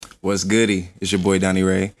What's goody? It's your boy Donnie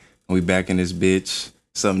Ray, and we back in this bitch.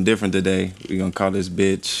 Something different today. We gonna call this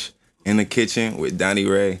bitch In the Kitchen with Donnie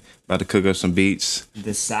Ray. About to cook up some beats.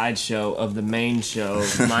 The sideshow of the main show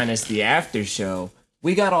minus the after show.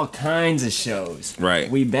 We got all kinds of shows.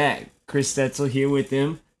 Right. We back. Chris Stetzel here with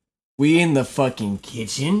him. We in the fucking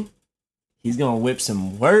kitchen. He's gonna whip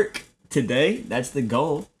some work today. That's the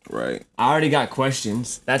goal. Right. I already got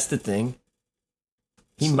questions. That's the thing.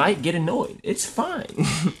 He might get annoyed. It's fine.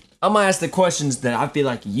 I'm gonna ask the questions that I feel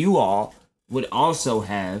like you all would also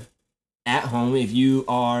have at home if you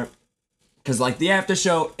are, because like the after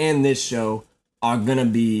show and this show are gonna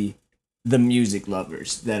be the music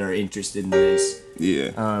lovers that are interested in this.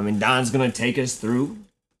 Yeah. And Don's gonna take us through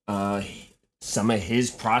some of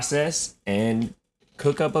his process and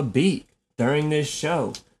cook up a beat during this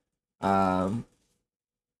show,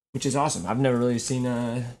 which is awesome. I've never really seen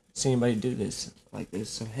anybody do this like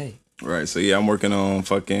this. So hey. Right. So yeah, I'm working on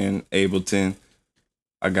fucking Ableton.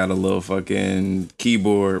 I got a little fucking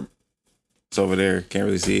keyboard. It's over there. Can't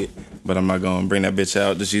really see it, but I'm not gonna bring that bitch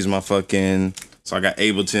out. Just use my fucking. So I got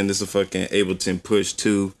Ableton. This is a fucking Ableton Push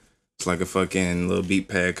 2. It's like a fucking little beat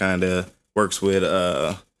pad, kind of works with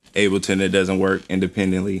Ableton. It doesn't work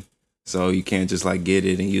independently, so you can't just like get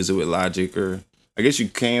it and use it with Logic, or I guess you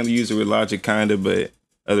can use it with Logic, kind of, but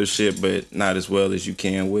other shit, but not as well as you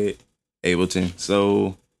can with Ableton.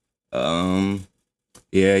 So,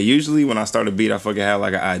 yeah, usually when I start a beat, I fucking have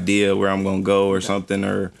like an idea where I'm gonna go or something,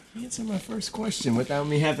 or answer my first question without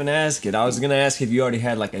me having to ask it. I was gonna ask if you already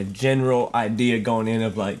had like a general idea going in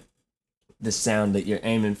of like the sound that you're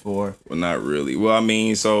aiming for. Well, not really. Well, I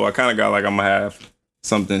mean, so I kind of got like I'm gonna have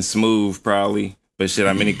something smooth probably, but shit,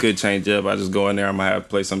 I mean, it could change up. I just go in there, I'm gonna have to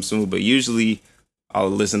play something smooth, but usually I'll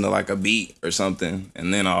listen to like a beat or something,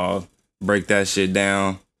 and then I'll break that shit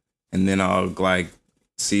down, and then I'll like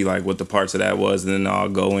see like what the parts of that was, and then I'll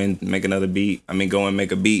go in and make another beat. I mean, go and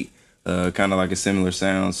make a beat, kind of like a similar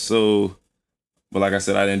sound. So, but like I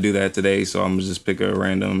said, I didn't do that today, so I'm gonna just pick a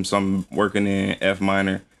random. So I'm working in F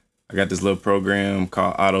minor. I got this little program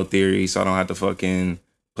called Auto Theory, so I don't have to fucking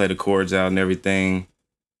play the chords out and everything.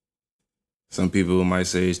 Some people might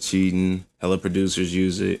say it's cheating. Hella producers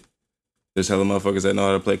use it. There's hella motherfuckers that know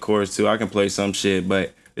how to play chords too. I can play some shit,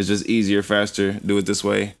 but it's just easier, faster. Do it this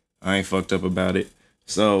way. I ain't fucked up about it.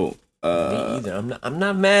 So Me either. I'm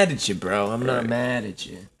not mad at you, bro. I'm not mad at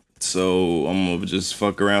you. So I'm gonna just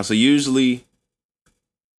fuck around. So usually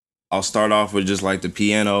I'll start off with just like the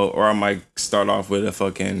piano, or I might start off with a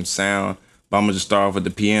fucking sound. But I'm gonna just start off with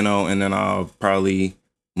the piano, and then I'll probably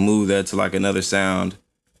move that to like another sound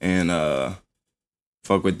and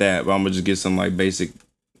fuck with that. But I'm gonna just get some like basic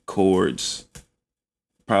chords.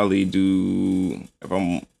 Probably do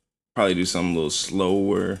something a little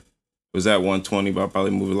slower. It was at 120, but I'll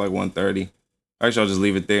probably move it like 130. Actually, I'll just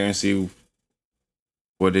leave it there and see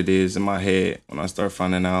what it is in my head when I start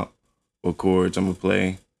finding out what chords I'm gonna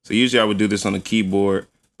play. So usually I would do this on the keyboard.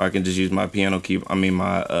 I can just use my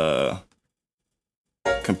my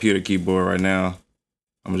computer keyboard right now.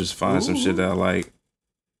 I'm gonna just find some shit that I like.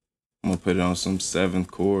 I'm gonna put it on some 7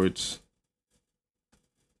 chords.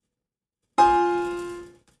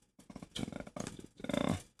 Turn that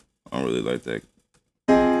down. I don't really like that.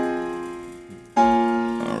 I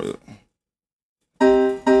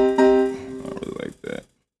don't really like that.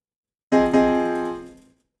 I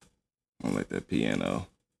don't like that piano.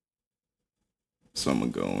 So I'm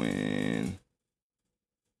gonna go in.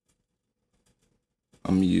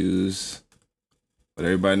 I'm gonna use what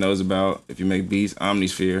everybody knows about. If you make beats,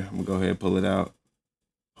 Omnisphere. I'm gonna go ahead and pull it out.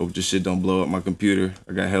 Hope this shit don't blow up my computer.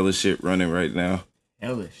 I got hella shit running right now.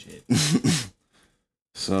 Hella shit.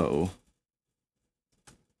 So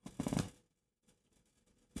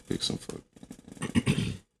pick some fucking.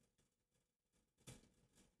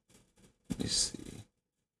 Let me see.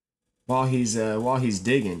 While he's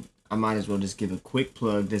digging, I might as well just give a quick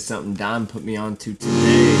plug to something Don put me onto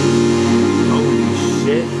today. Holy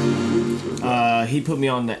shit! He put me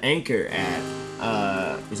on the Anchor app.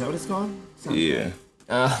 Is that what it's called? Yeah.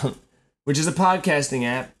 Which is a podcasting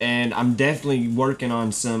app, and I'm definitely working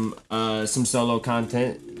on some solo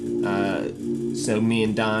content. So me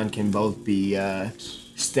and Don can both be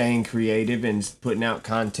staying creative and putting out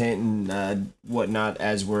content and whatnot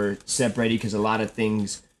as we're separated, because a lot of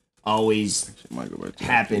things always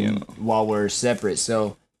happen while we're separate.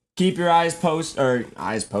 So keep your eyes posted,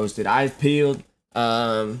 eyes peeled,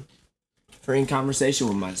 for In Conversation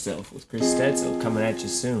with Myself with Chris Stetzel coming at you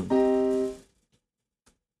soon.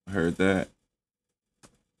 I heard that.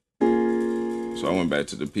 So I went back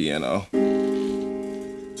to the piano.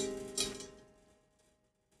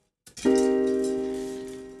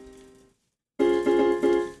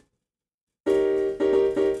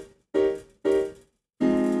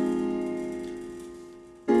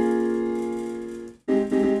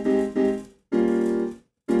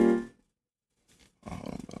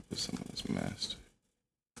 This master.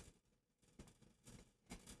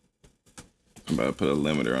 I'm about to put a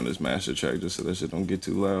limiter on this master track just so that shit don't get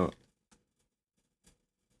too loud.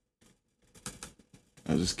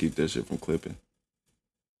 I'll just keep that shit from clipping.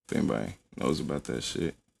 If anybody knows about that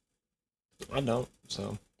shit. I don't,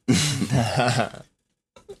 so.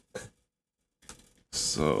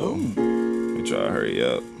 So, let me try to hurry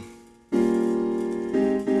up.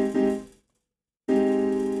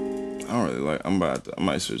 I don't really like. I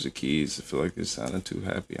might switch the keys. I feel like it's sounding too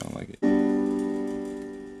happy. I don't like it.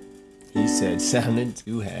 He said sounding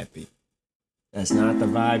too happy. That's not the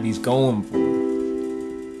vibe he's going for.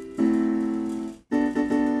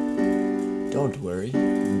 Don't worry,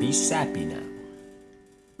 be sappy now.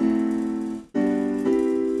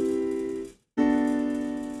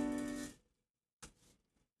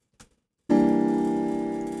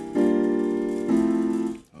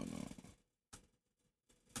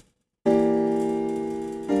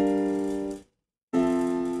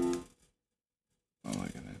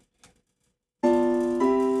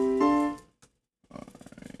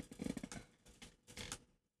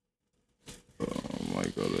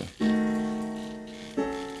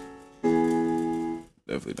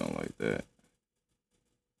 Definitely don't like that.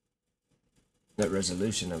 That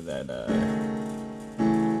resolution of that,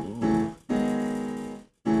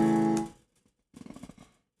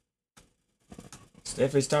 It's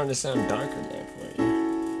definitely starting to sound darker there for you.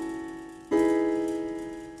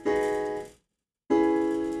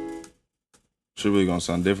 Should really gonna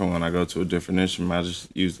sound different when I go to a different instrument. I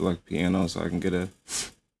just use it like piano so I can get a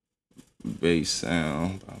bass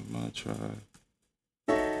sound. I'm gonna try.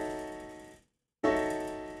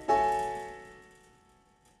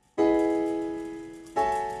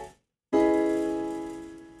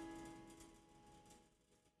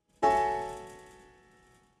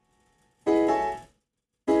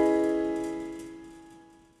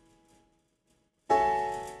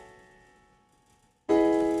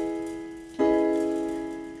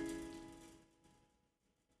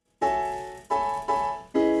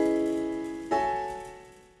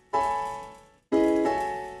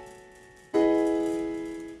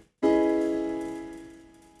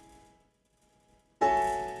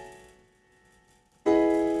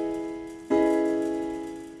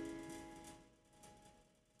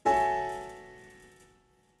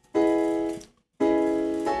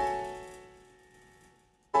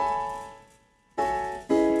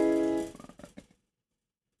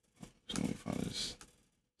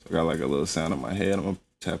 I got like a little sound in my head. I'm gonna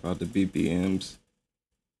tap out the BPMs.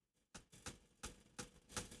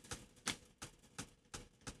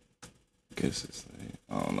 Guess it's like,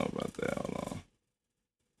 I don't know about that. Hold on.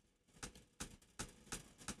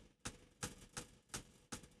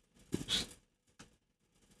 Oops.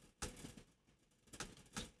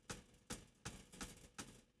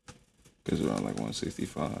 Guess around like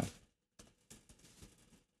 165.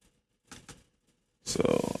 So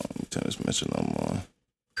let me turn this metronome on.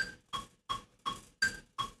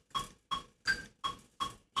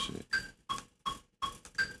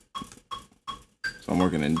 I'm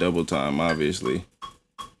working in double time, obviously.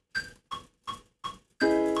 So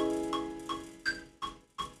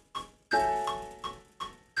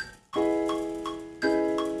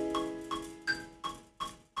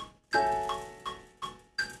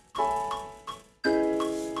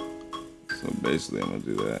basically, I'm gonna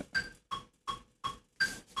do that.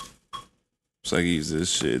 So I can use this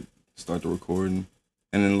shit, start the recording.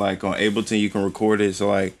 And then like on Ableton, you can record it. So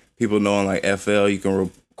like people know on like FL, you can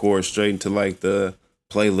record straight into like the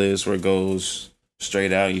playlist where it goes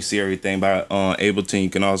straight out. You see everything. By on Ableton, you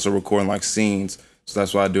can also record in like scenes. So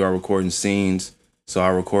that's what I do. I record in scenes. So I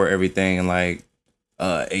record everything in like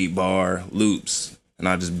 8-bar loops, and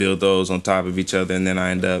I just build those on top of each other. And then I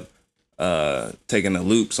end up taking the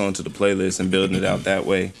loops onto the playlist and building it out that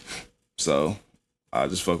way. So I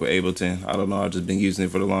just fuck with Ableton. I don't know. I've just been using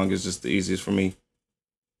it for the longest. Just the easiest for me.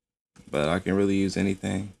 But I can really use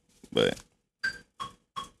anything. But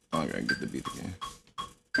I gotta get the beat again.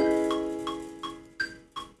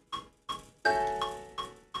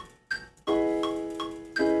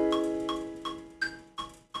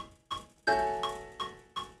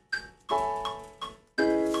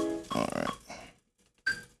 Alright.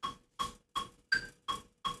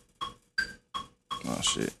 Oh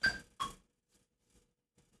shit.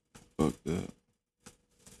 Fucked up.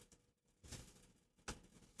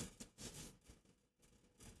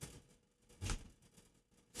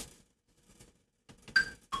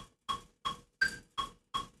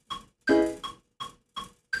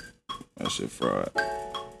 That shit fried.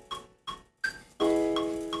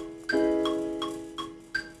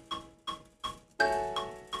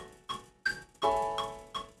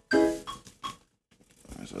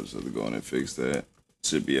 have to go in and fix that.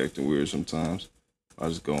 Should be acting weird sometimes. I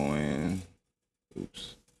just go in.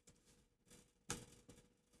 Oops.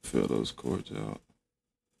 Fill those chords out.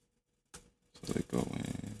 So they go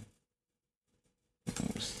in.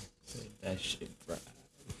 That shit fried.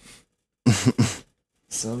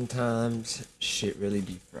 Sometimes shit really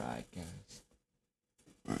be fried, guys.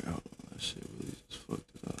 Alright, hold on. That shit really just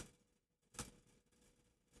fucked it up.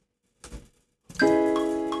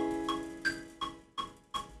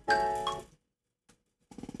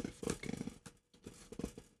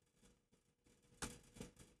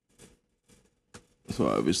 So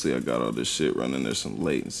obviously I got all this shit running. There's some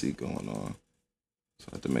latency going on. So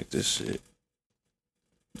I have to make this shit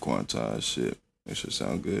quantize shit. Make sure it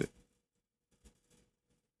sound good.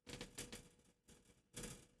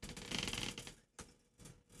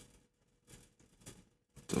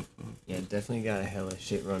 Yeah, definitely got a hella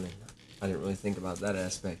shit running. I didn't really think about that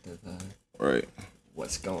aspect of right.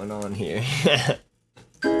 What's going on here.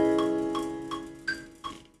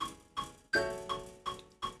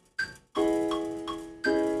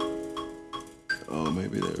 Oh,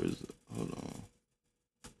 maybe there is. Hold on.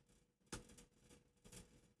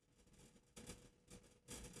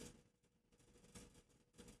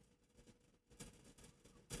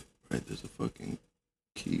 Right, there's a fucking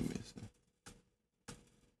key missing.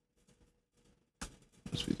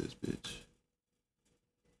 Must be this bitch.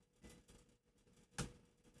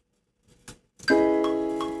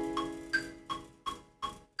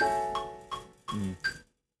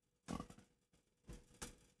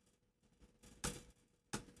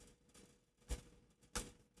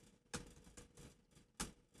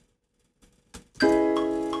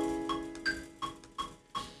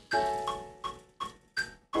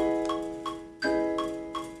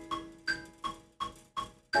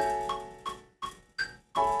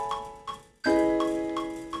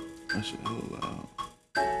 That shit hella loud.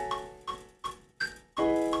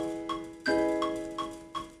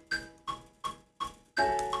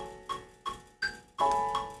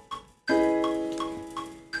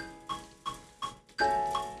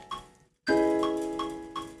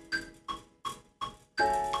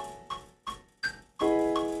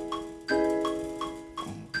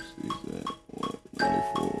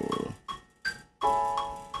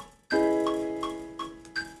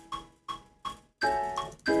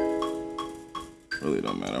 Really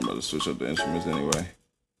don't matter. I'm about to switch up the instruments anyway.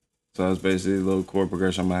 So that's basically a little chord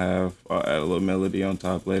progression I'm gonna have. I'll add a little melody on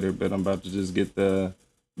top later, but I'm about to just get the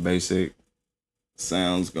basic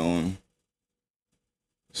sounds going.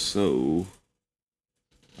 So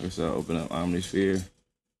I guess I'll open up Omnisphere.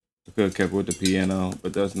 I could have kept with the piano,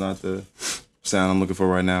 but that's not the sound I'm looking for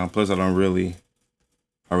right now. Plus I really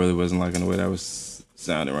wasn't liking the way that was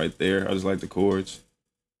sounding right there. I just like the chords,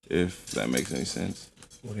 if that makes any sense.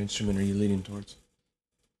 What instrument are you leaning towards?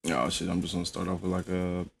 Oh shit, I'm just gonna start off with like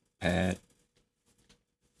a pad.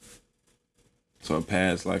 So a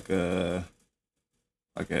pad's like a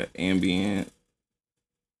ambient.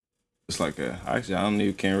 It's like actually I don't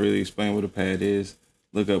even can't really explain what a pad is.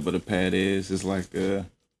 Look up what a pad is. It's like a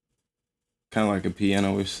kind of like a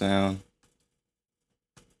piano-ish sound.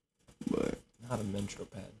 But not a menstrual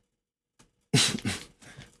pad.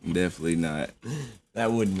 Definitely not.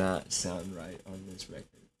 That would not sound right on this record.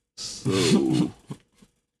 So let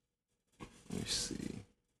me see.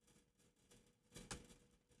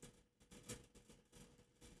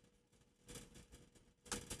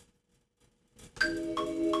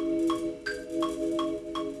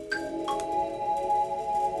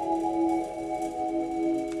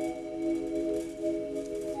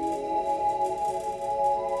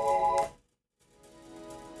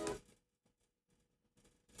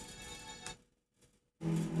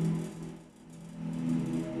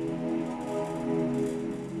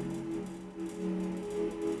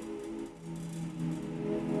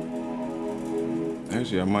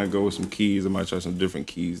 Actually, I might go with some keys. I might try some different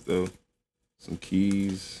keys though. Some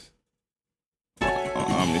keys on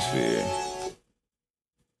Omnisphere.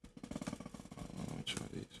 Let me try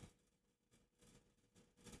these.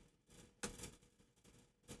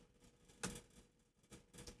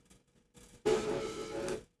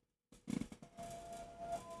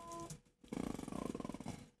 Hold on.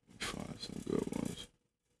 Let me find some good ones.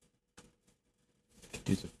 Could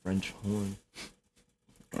use a French horn.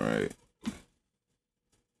 All right.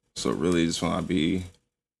 So really, just when I be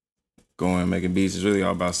going making beats, it's really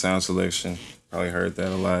all about sound selection. Probably heard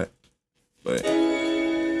that a lot, but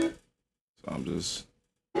so I'm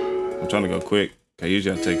trying to go quick. Cause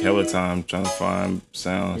usually I take hella time trying to find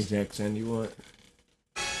sounds. Exact sound you want.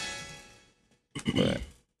 But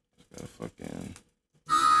gotta fucking.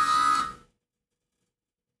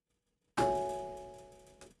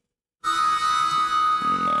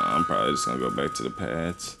 I'm probably just gonna go back to the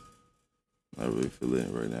pads. I really feel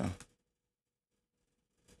it right now.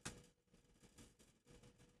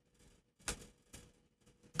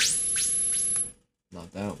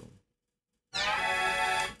 Not that one.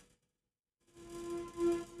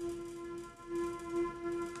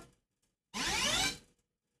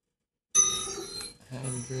 I had a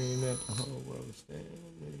dream that the whole world was staring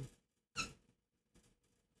at me.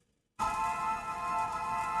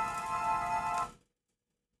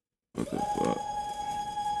 What the fuck?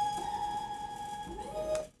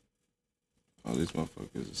 Oh, these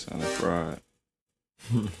motherfuckers are sounding fried.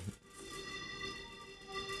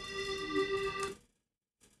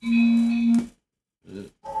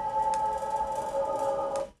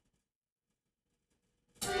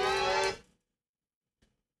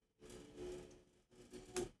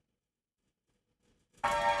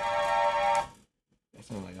 That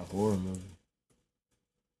sounds like a horror movie.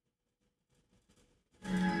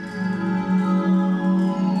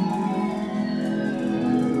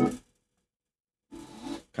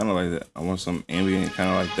 Kind of like that. I want some ambient, kind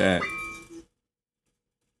of like that.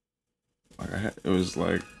 Like it was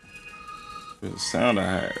like it was a sound I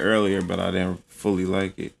had earlier, but I didn't fully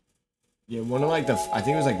like it. Yeah, one of like the. I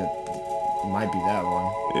think it was like the. It might be that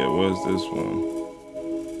one. Yeah, it was this one.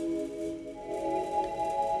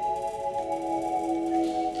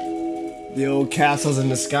 The old castles in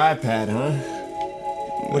the sky pad, huh?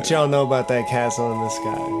 What y'all know about that castle in the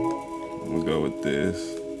sky? I'm gonna go with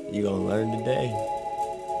this. You gonna learn today.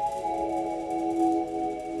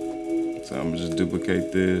 So I'm gonna just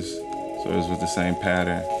duplicate this. So it's with the same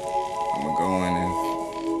pattern. I'm gonna go in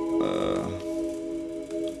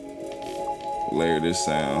and layer this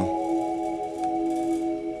sound.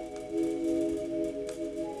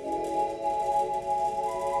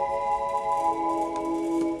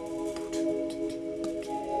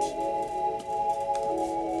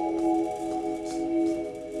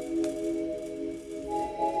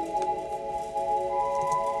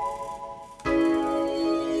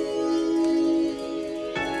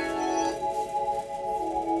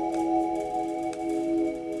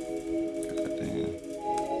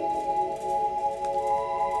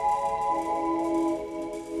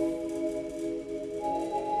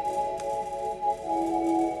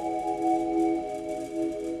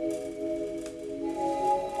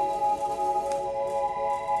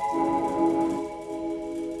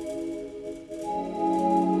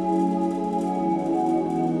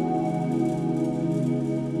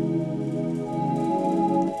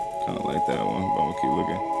 That one, but I'm gonna keep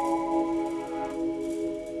looking.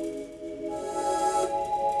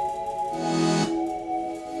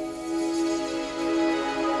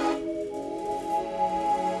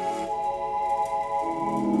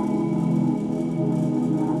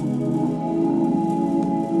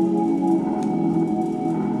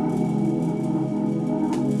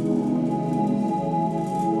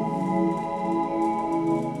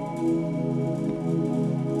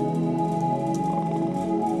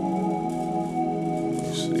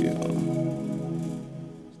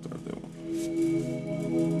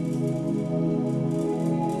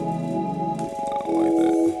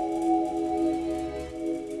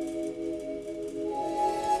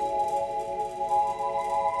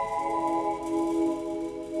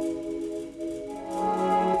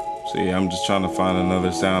 So yeah, I'm just trying to find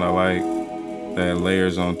another sound I like that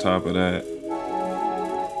layers on top of that.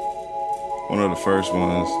 One of the first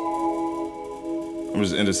ones. I'm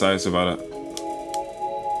just indecisive about it.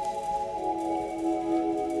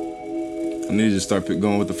 I need to start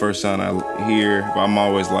going with the first sound I hear, but I'm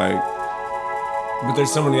always like... But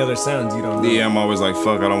there's so many other sounds you don't know. Yeah, I'm always like,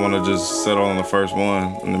 fuck, I don't want to just settle on the first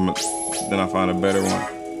one, and then I find a better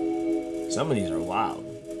one. Some of these are wild.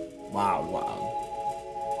 Wild.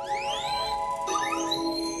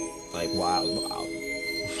 Like wild.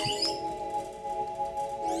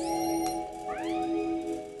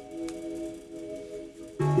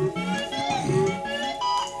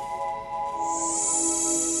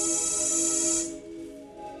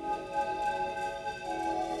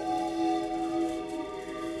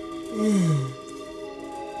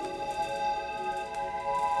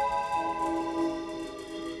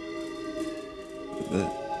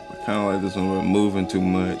 I kind of like this one, but moving too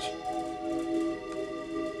much.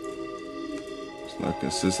 It's not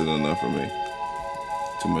consistent enough for me.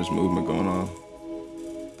 Too much movement going on.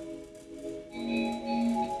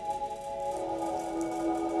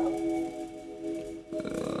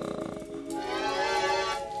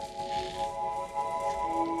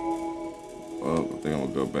 Well, I think I'm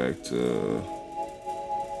gonna go back to...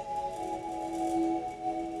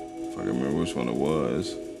 if I can remember which one it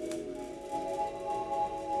was.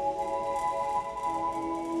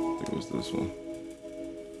 think it was this one.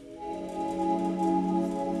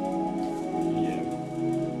 Yeah.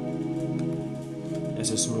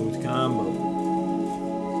 That's a smooth combo.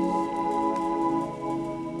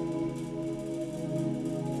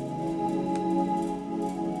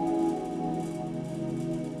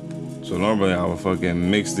 So normally I would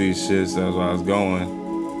fucking mix these shits as I was going,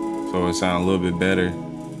 so it sound a little bit better.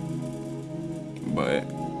 But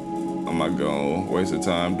I'm not gonna waste the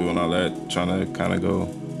time doing all that, trying to kind of go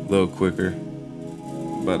a little quicker.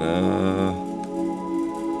 But I'll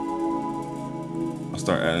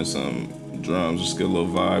start adding some drums, just get a little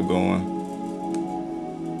vibe going.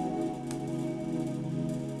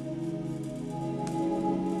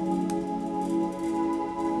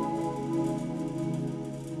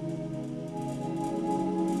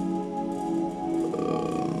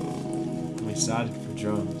 I'm excited for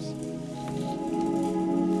drums.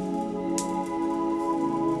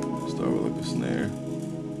 Start with like a snare.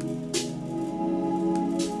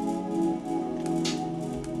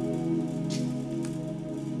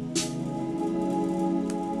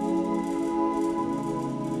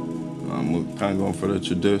 I'm kind of going for the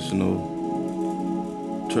traditional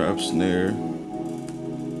trap snare.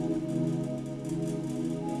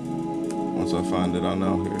 Once I find it, I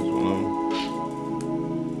know. Here's one of them.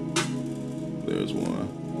 There's one.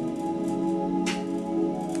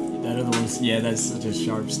 That other one's, yeah, that's such a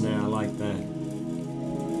sharp snare. I like that.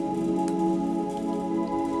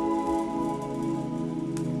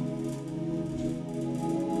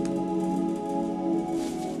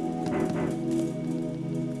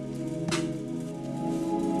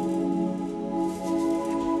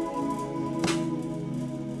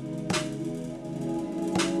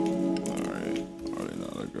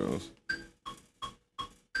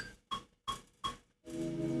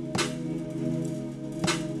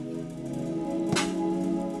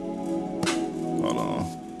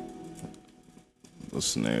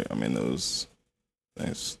 Snare, I mean those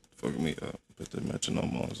things fucking me up. Put the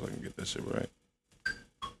metronome on so I can get that shit right.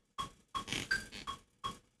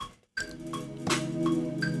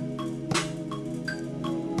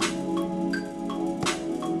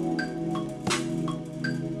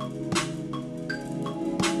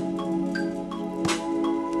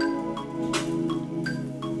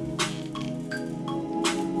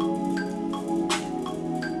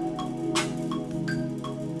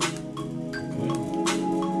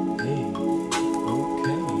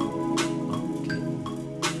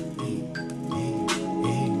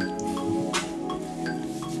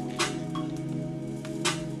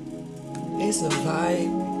 It's a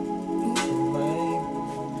vibe.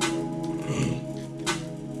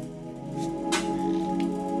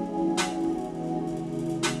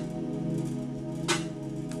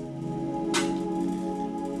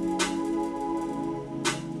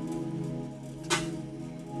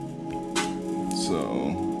 So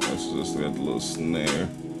that's just got the little snare.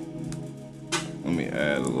 Let me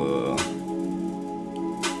add a little.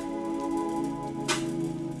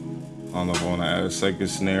 I don't know if I want to add a second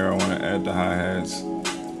snare or I want to add the hi-hats.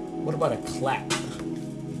 What about a clap?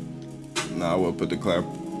 Nah, I would put the clap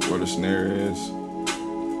where the snare is.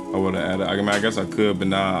 I would have added, I mean, I guess I could, but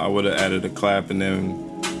nah, I would have added a clap and then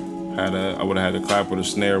I would have had the clap where the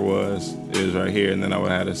snare is right here, and then I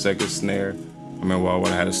would have had a second snare. I mean, well, I would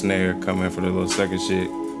have had a snare come in for the little second shit.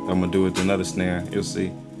 I'm gonna do with another snare, you'll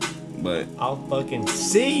see. But I'll fucking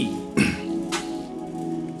see.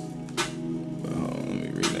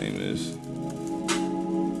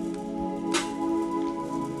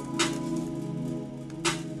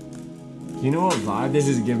 You know what vibe this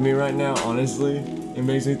is giving me right now, honestly? It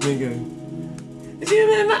makes me think of... It's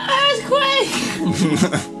giving me my earthquake!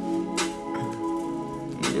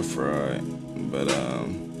 Nigga fried. But, I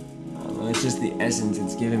don't know, it's just the essence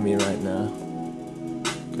it's giving me right now.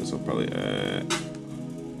 Guess I'll probably add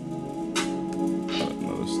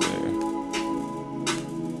another snare.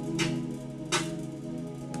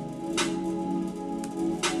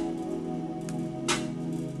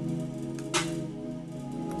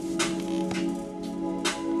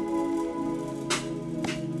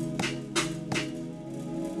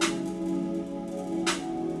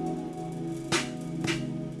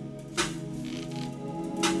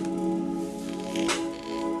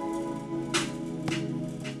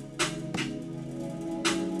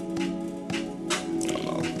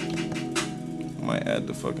 Add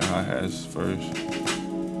the fucking hi-hats first.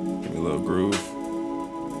 Give me a little groove.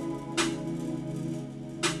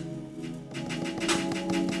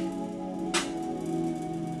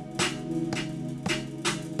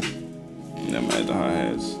 And I'm add the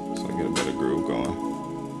hi-hats so I get a better groove going.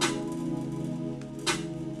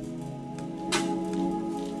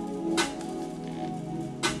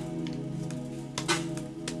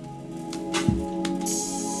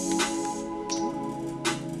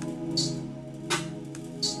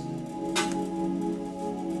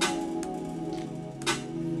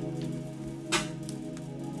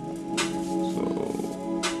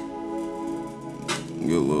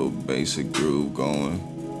 basic groove going.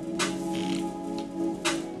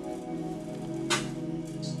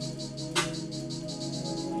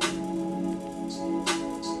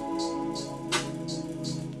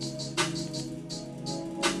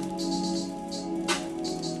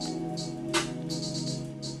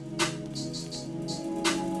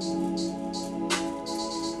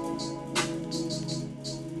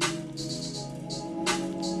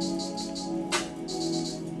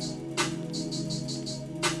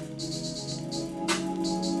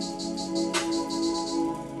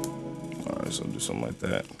 So do something like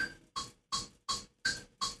that.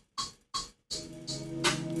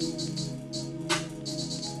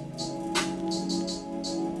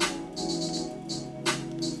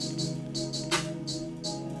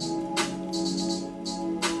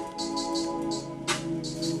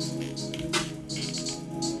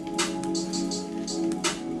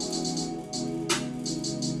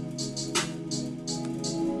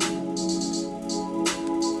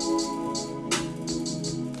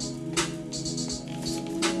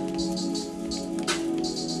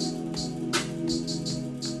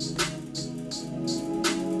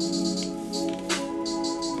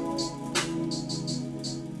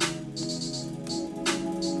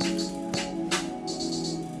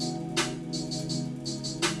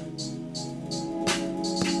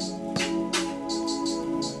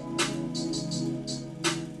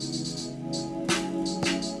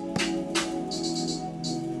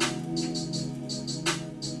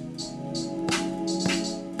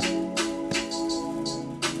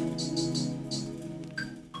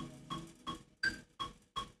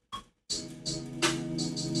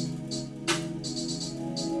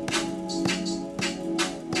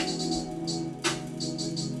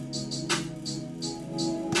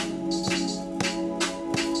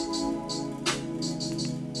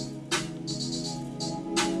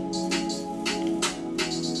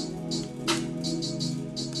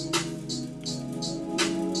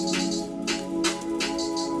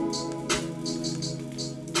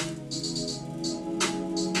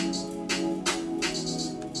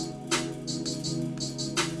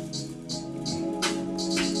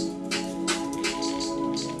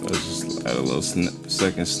 Add a little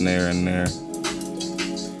second snare in there.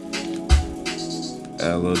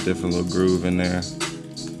 Add a little different little groove in there.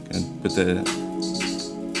 And put that,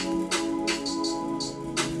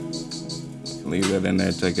 leave that in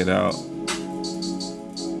there, take it out.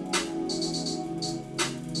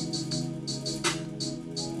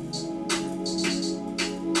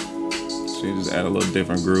 So you just add a little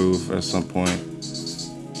different groove at some point.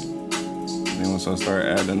 And then once I start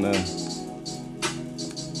adding the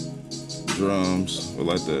drums with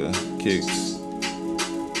like the kicks,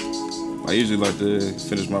 I usually like to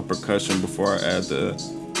finish my percussion before I add the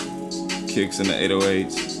kicks and the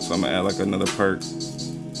 808s. So I'm gonna add like another perk.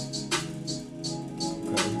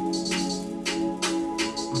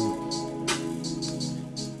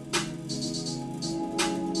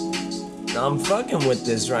 I'm fucking with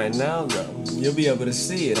this right now, though. You'll be able to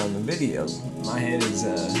see it on the video. My head is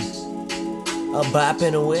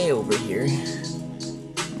bopping away over here.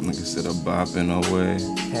 Like I said, bopping away.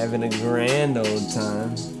 Having a grand old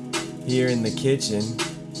time here in the kitchen.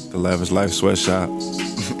 The Lavish Life Sweatshop.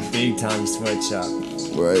 Big time sweatshop.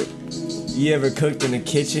 Right. You ever cooked in a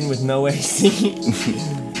kitchen with no AC?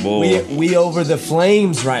 Boy. We over the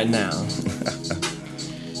flames right now.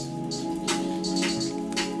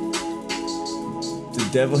 The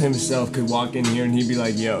devil himself could walk in here and he'd be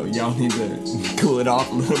like, yo, y'all need to cool it off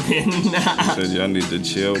a little bit. Said y'all need to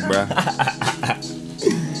chill, bruh.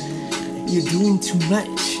 You're doing too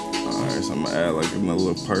much. Alright, so I'm gonna add like another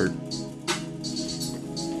little perk.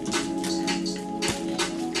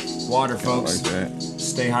 Water, folks. Like that.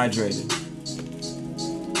 Stay hydrated.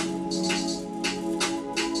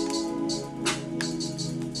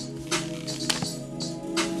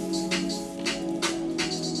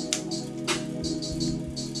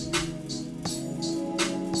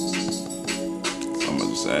 So I'm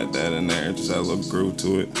gonna just add that in there, just add a little groove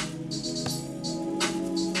to it.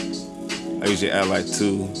 I usually add like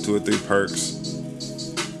two or three perks.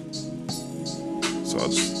 So I'll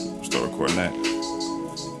just start recording that.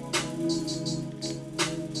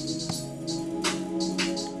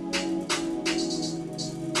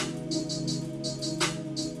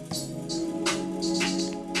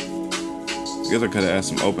 I guess I could have added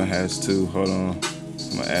some open hats too. Hold on.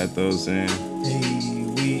 I'm gonna add those in. Hey,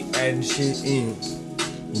 we adding shit in.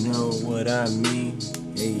 You know what I mean?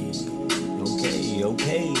 Hey,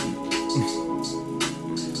 okay.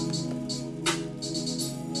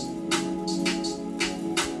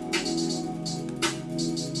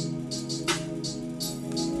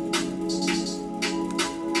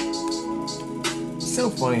 so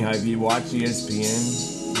funny how if you watch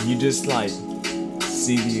ESPN, you just like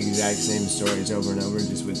see the exact same stories over and over,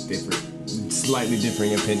 just with slightly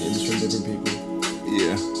differing opinions from different people.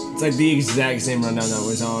 Yeah. It's like the exact same rundown that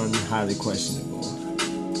was on Highly Questionable.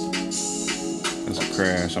 That's a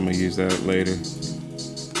crash. I'm gonna use that later.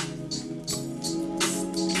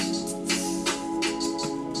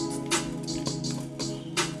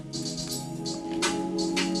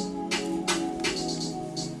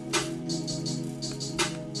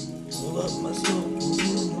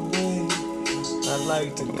 I'd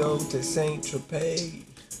like to go to Saint Tropez.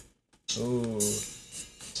 Ooh.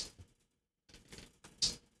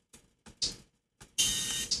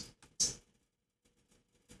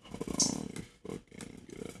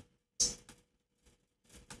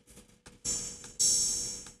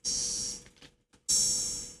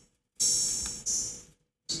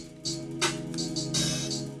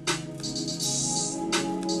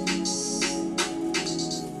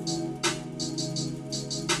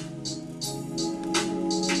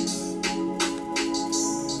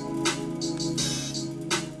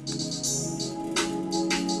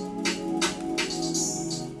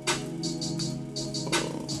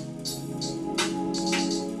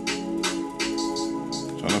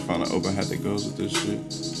 Trying to find an open hat that goes with this shit.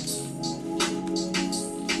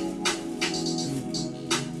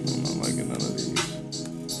 I'm not liking none of these.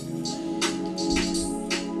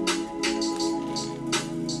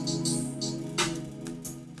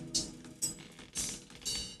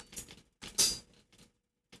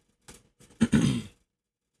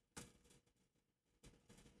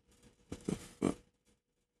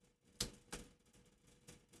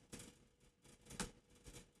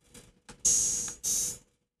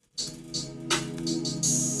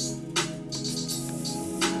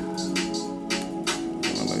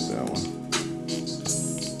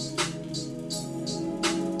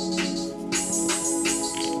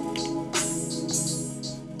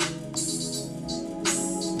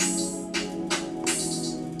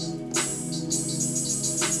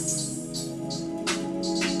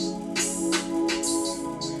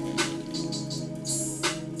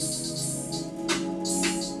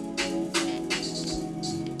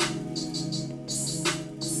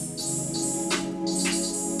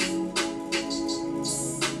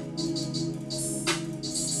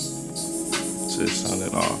 Shit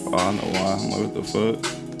sounded off. Oh, I know why. I'm like, what the fuck?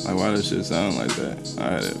 Like, why does shit sound like that? I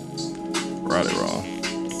had it. Write it wrong.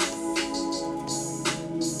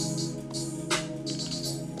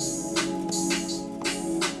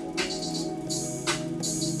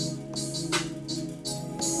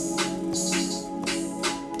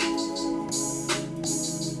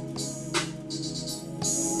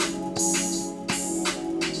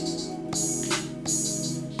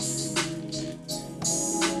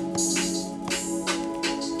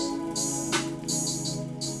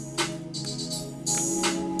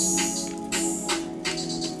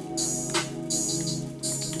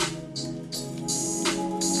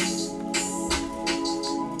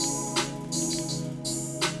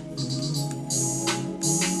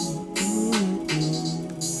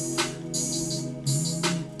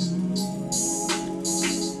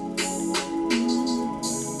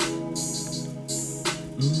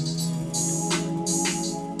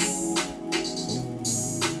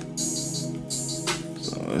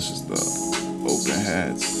 That's just the open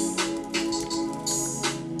hats.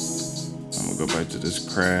 I'm gonna go back to this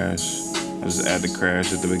crash. I just add the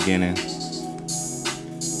crash at the beginning.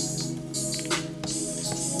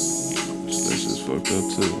 This is fucked up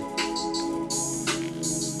too.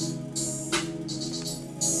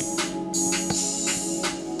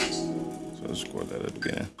 So I'll score that at the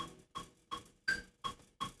beginning.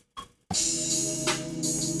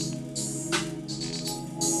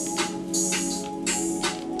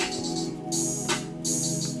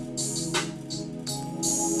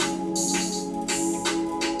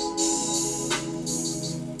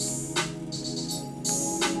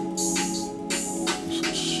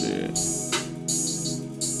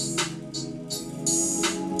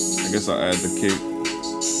 I guess I'll add the kick.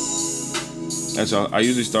 Actually, I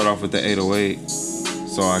usually start off with the 808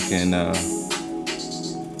 so I can,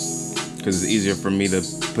 because it's easier for me to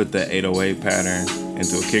put the 808 pattern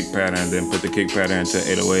into a kick pattern than put the kick pattern into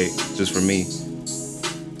 808, just for me.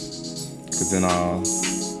 Because then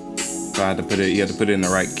if I had to put it, you have to put it in the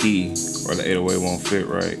right key or the 808 won't fit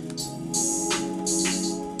right.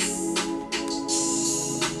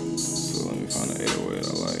 So let me find the 808 I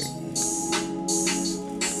like.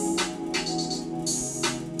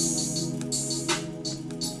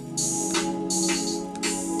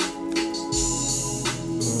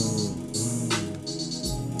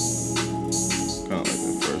 Kind of like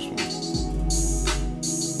that first one.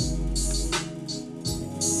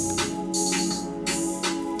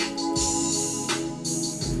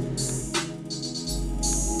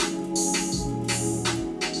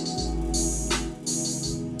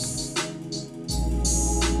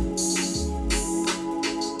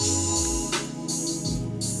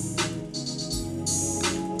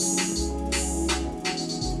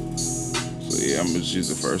 gonna just use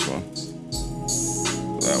the first one.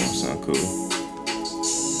 That one sound cool.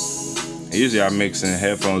 And usually I mix in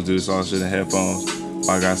headphones, do this all shit in headphones.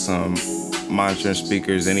 I got some monitoring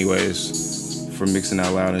speakers anyways for mixing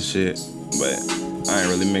out loud and shit. But I ain't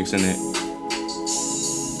really mixing it.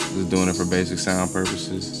 Just doing it for basic sound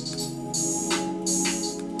purposes.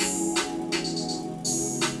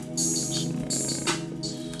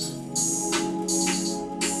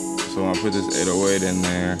 So when I put this 808 in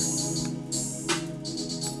there,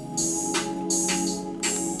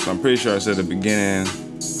 so I'm pretty sure I said at the beginning,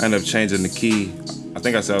 I ended up changing the key. I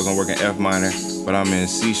think I said I was gonna work in F minor, but I'm in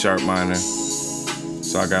C sharp minor.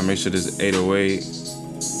 So I gotta make sure this 808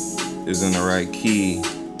 is in the right key.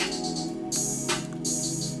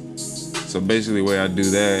 So basically the way I do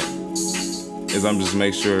that is I'm just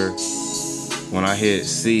make sure when I hit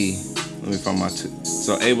C, let me find my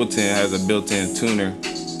so Ableton has a built-in tuner.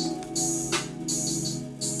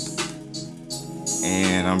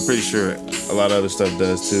 And I'm pretty sure a lot of other stuff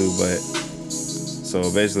does too, but so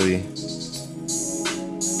basically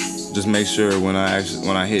just make sure when I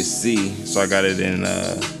hit C, so I got it in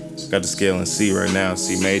got the scale in C right now,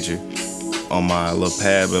 C major on my little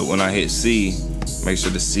pad, but when I hit C, make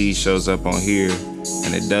sure the C shows up on here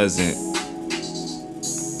and it doesn't.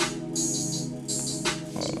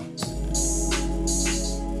 Hold on.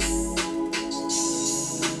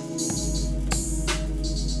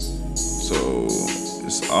 So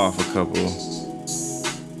it's off a couple.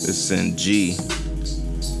 It's in G.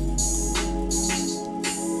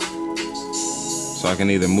 So I can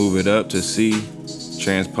either move it up to C,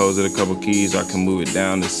 transpose it a couple keys, or I can move it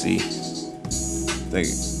down to C. I think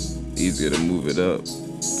it's easier to move it up.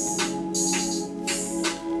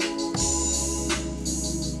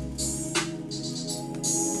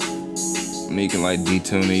 I mean, you can like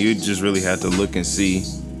detune it. You just really have to look and see.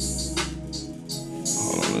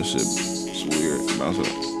 Hold on, this shit is weird. Bounce it.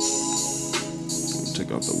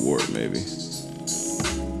 Take out the warp maybe.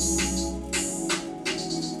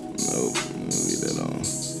 Nope, leave that on.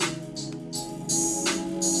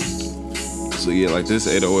 So yeah, like this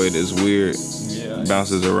 808 is weird. Yeah.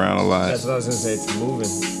 Bounces around a lot. That's what I was gonna say, it's moving.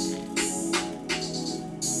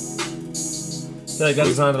 I feel like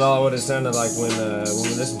that's not at all what it sounded like when we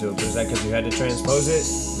listened to it, but is that because you had to transpose it?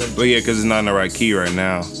 But yeah, because it's not in the right key right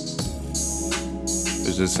now.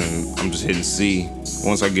 It's just I'm just hitting C.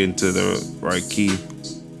 Once I get into the right key,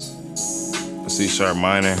 a C sharp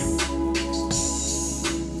minor.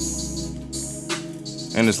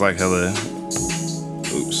 And it's like hella,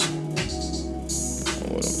 oops.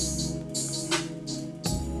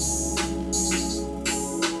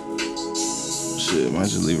 Shit, might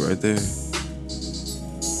just leave it right there.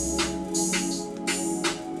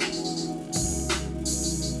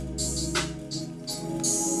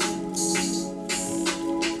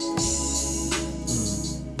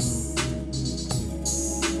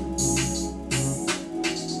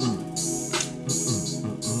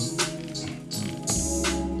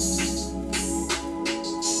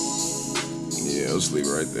 Yeah, let's leave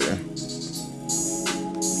it right there.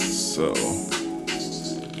 So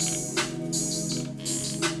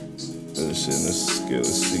this shit in this scale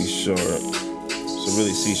is C sharp. So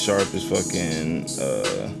really C sharp is fucking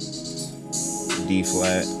D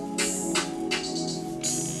flat.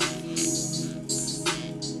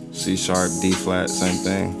 C sharp, D flat, same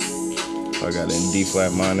thing. So I got it in D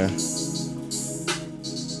flat minor.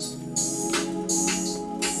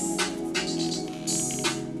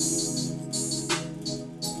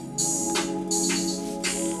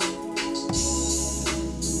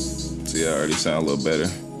 See, I already sound a little better.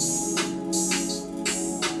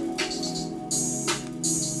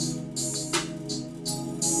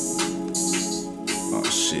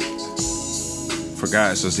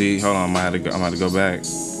 Forgot. So see, hold on, I'm gonna have to go back.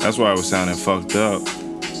 That's why I was sounding fucked up.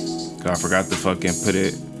 Cause I forgot to fucking put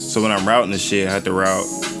it. So when I'm routing the shit, I had to route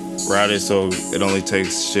it so it only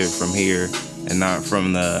takes shit from here and not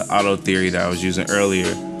from the auto theory that I was using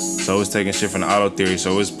earlier. So it was taking shit from the auto theory,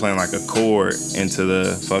 so it was playing like a chord into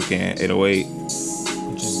the fucking 808.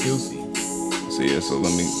 Which is goofy. So yeah, so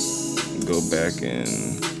let me go back and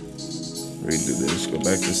redo this. Go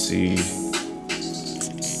back to C.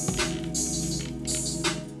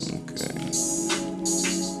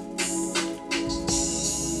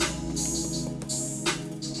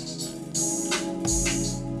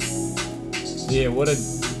 Yeah, it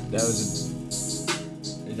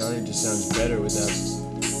already just sounds better without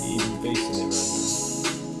even facing it right now.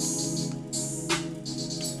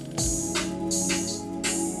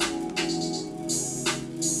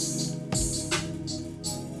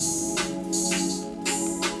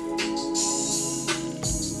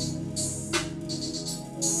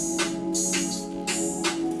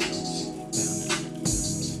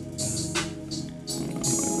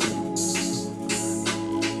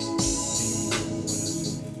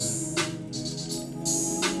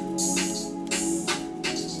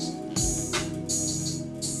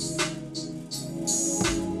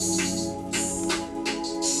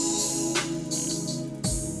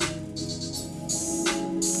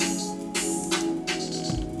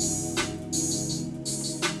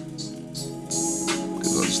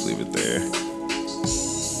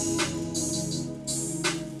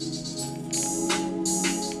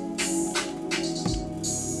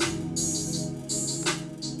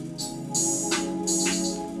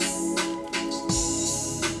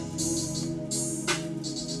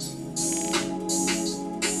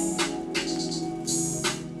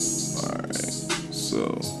 So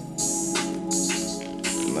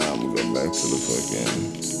now I'm gonna go back to the fucking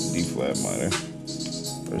D flat minor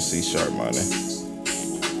or C sharp minor.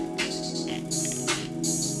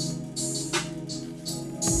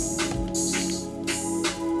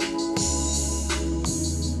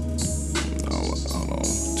 Hold on,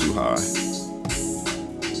 too high.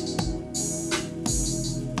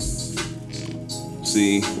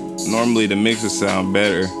 See, normally the mixes sound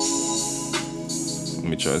better. Let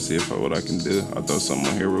me try to see what I can do. I'll throw something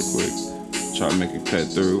on here real quick. Try to make it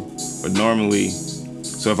cut through. But normally,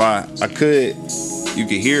 so if I could, you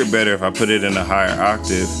could hear it better if I put it in a higher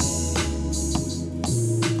octave.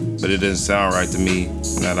 But it doesn't sound right to me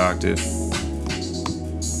in that octave.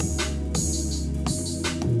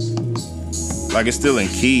 Like it's still in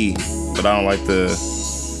key, but I don't like the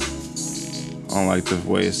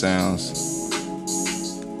way it sounds.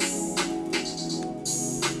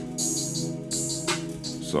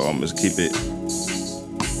 So I'm just keep it.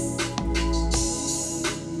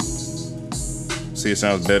 See, it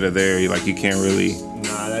sounds better there. You can't really.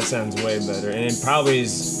 Nah, that sounds way better, and it probably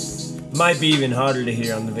might be even harder to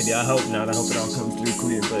hear on the video. I hope not. I hope it all comes through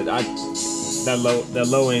clear. But that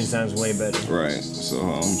low end sounds way better. Right. So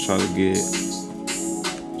I'm trying to get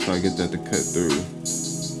that to cut through.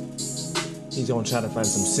 He's gonna try to find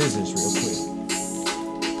some scissors real quick.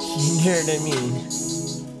 You hear what I mean?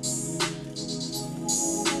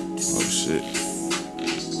 Shit.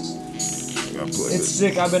 It's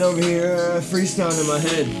sick. I've been over here freestyling in my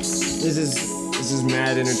head. This is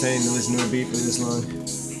mad entertaining to listen to a beat for this long.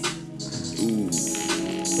 Ooh.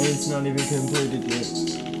 And it's not even completed yet.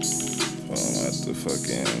 I have to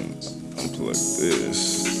fucking unplug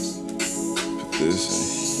this. Put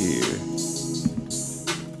this in here.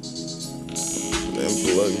 Then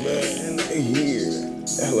plug that in here.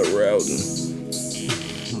 Hella routing.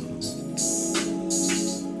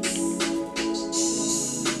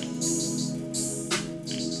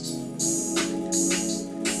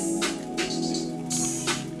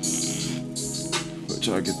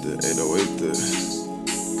 Try to get the 808 to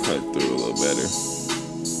cut through a little better.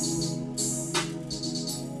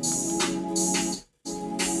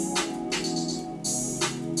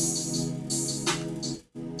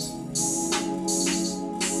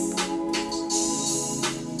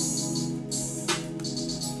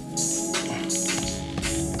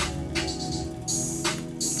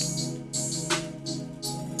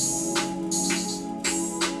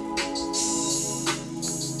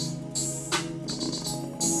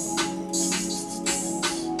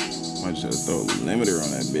 I just throw a limiter on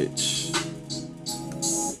that bitch.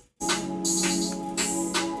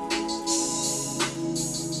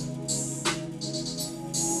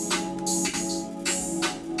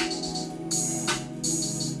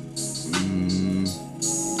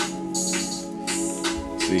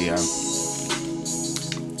 See, I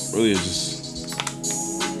really just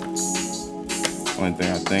only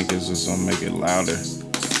thing I think is just gonna make it louder.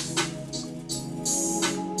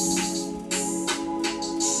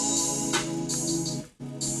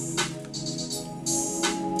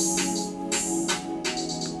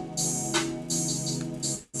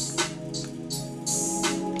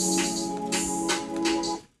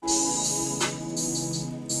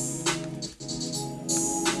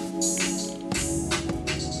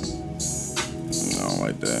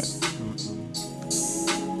 Like that.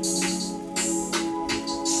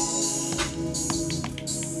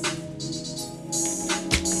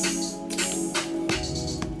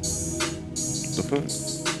 The fuck?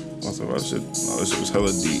 Also, that shit was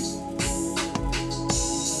hella deep.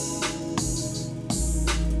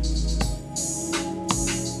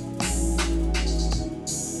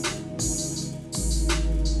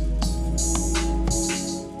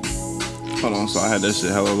 Hold on, so I had that shit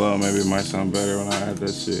hella low. Maybe it might sound better when I had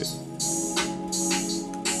that shit.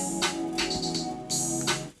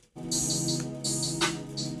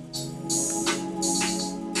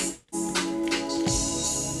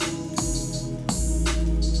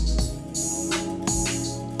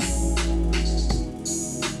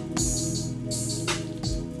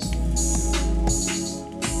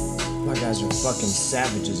 My guys are fucking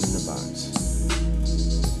savages in the box.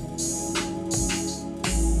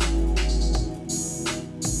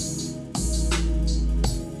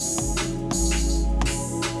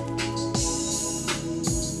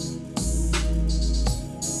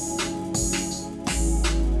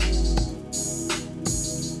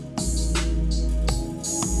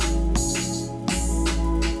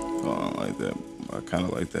 I kind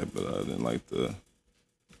of like that, but I didn't like the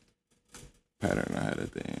pattern I had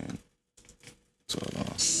at the end. So,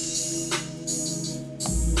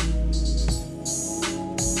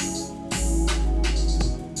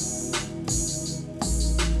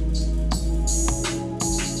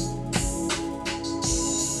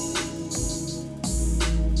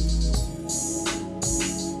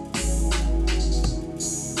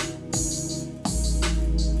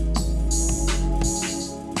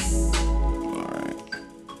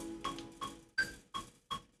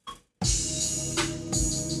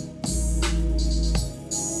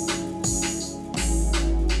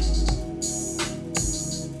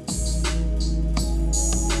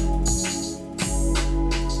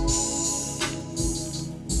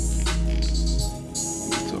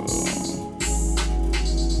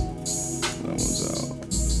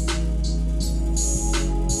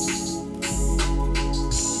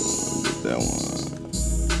 that one.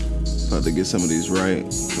 So I have to get some of these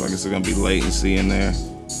right. So I guess it's gonna be latency in there.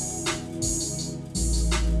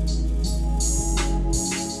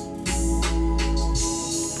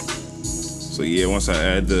 So yeah, once I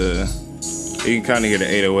add you can kind of hear the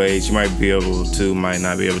 808s. You might be able to, might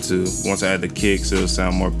not be able to. Once I add the kicks, it'll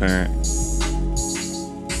sound more apparent.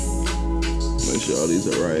 Make sure all these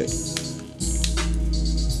are right.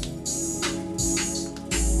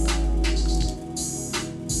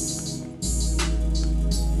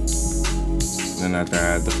 Then after I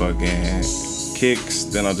add the fucking kicks,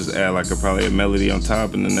 then I'll just add like probably a melody on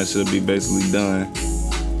top, and then that should be basically done.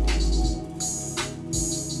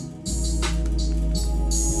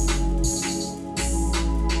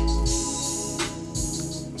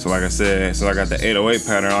 So like I said, so I got the 808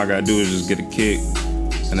 pattern, all I gotta do is just get a kick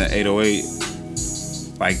and the 808.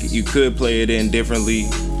 Like you could play it in differently,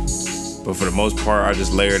 but for the most part, I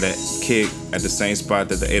just layer that kick at the same spot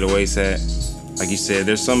that the 808's at. Like you said,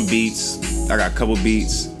 there's some beats, I got a couple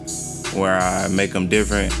beats where I make them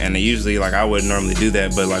different, and usually like I wouldn't normally do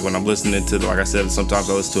that, but like when I'm listening to, like I said, sometimes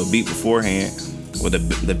I listen to a beat beforehand, with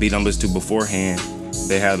the beat I'm listening to beforehand,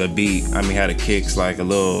 they have the beat, have the kicks like a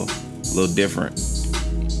little different.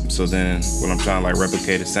 So then when I'm trying to like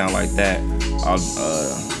replicate a sound like that, I'll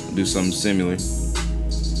do something similar.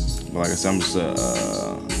 But like I said, I'm just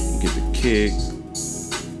get the kick.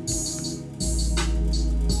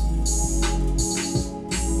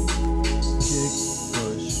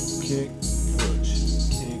 Kick, push,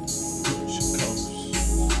 kick, coast.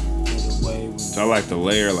 So I like to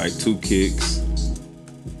layer like 2 kicks.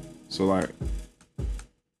 So like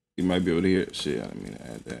you might be able to hear it. Shit, I didn't mean to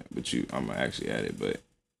add that, but I'm gonna actually add it, but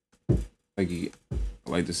I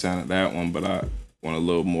like the sound of that one, but I want a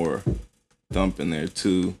little more thump in there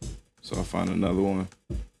too. So I'll find another one.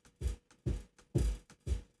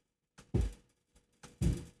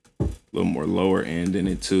 A little more lower end in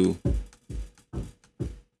it too.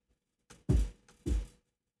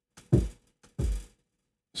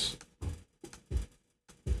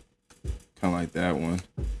 Kind of like that one.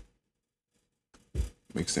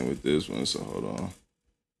 Mixed in with this one, so hold on.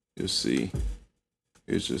 You'll see.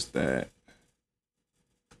 It's just that.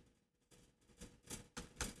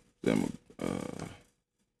 Then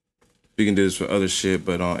you can do this for other shit,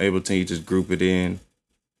 but on Ableton you just group it in.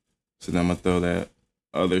 So then I'm gonna throw that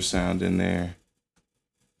other sound in there.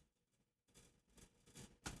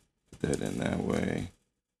 Put that in that way.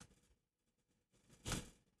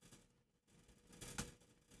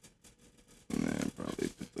 And then probably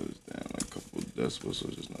put those down like a couple decibels so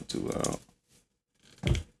it's just not too loud.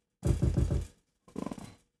 Hold on.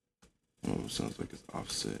 Oh, it sounds like it's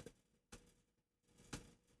offset.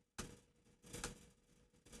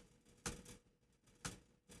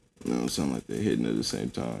 No, it sounds like they're hitting at the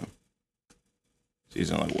same time.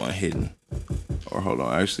 These are like one hitting. Or hold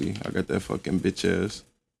on, actually, I got that fucking bitch ass.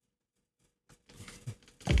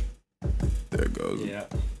 There it goes. Yeah.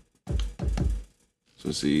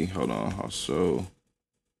 So see, hold on, I'll show.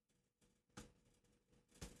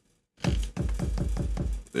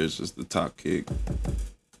 There's just the top kick.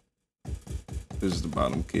 This is the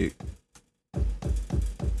bottom kick.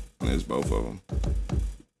 And there's both of them.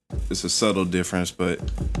 It's a subtle difference, but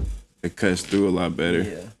it cuts through a lot better.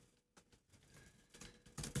 Yeah.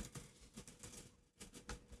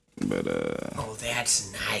 But oh,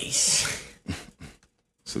 that's nice.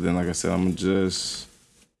 So then, like I said, I'm gonna just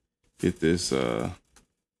get this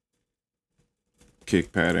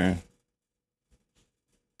kick pattern.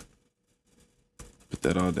 Put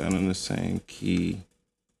that all down in the same key.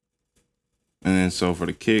 And then so for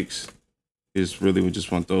the kicks, it's really we just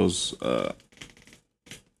want those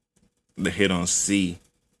the hit on C,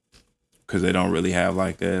 because they don't really have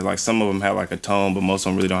like some of them have like a tone, but most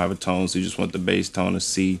of them really don't have a tone. So you just want the bass tone of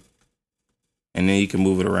C, and then you can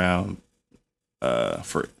move it around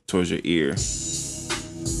towards your ear. So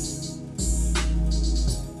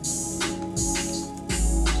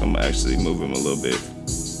I'm gonna actually move him a little bit.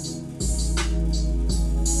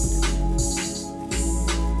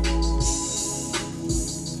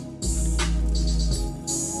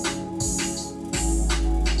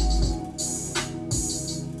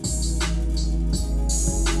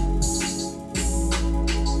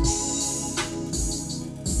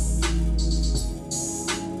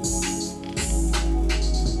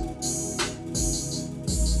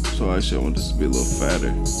 So actually I want this to be a little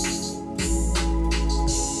fatter.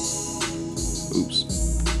 Oops.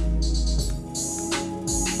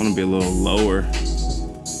 I want to be a little lower.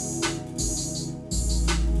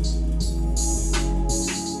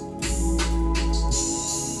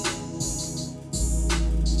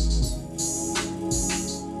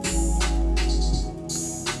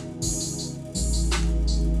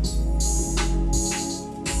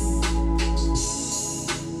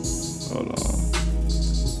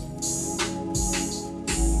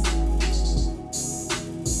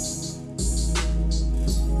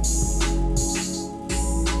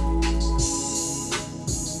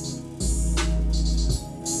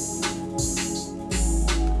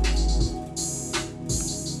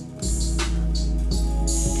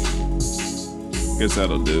 Guess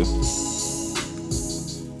that'll do.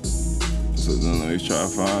 So then let me try to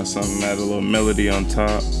find something, add a little melody on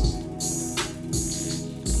top.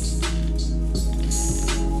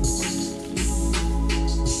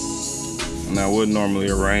 And I would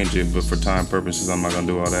normally arrange it, but for time purposes, I'm not gonna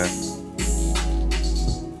do all that.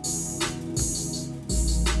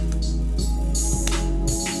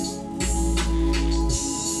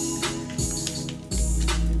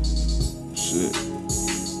 Shit.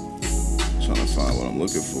 Trying to find what I'm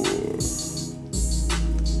looking for.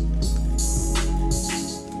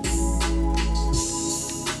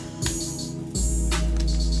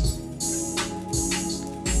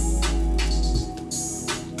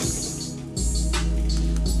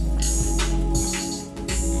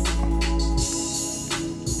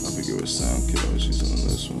 Sound kit I was using on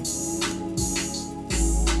this one.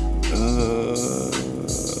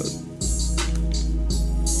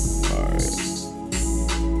 Alright.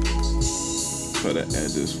 Try to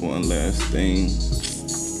add this one last thing.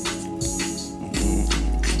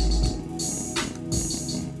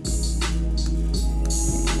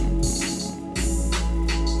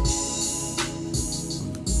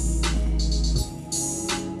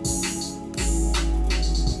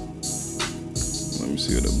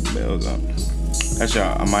 See what the bells up. Actually,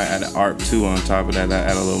 I might add an ARP too on top of that. I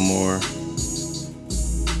add a little more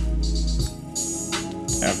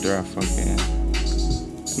after I fucking.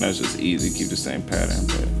 And that's just easy. Keep the same pattern,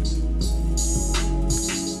 but.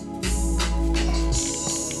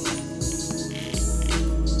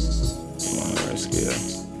 Alright, scale.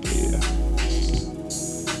 Yeah.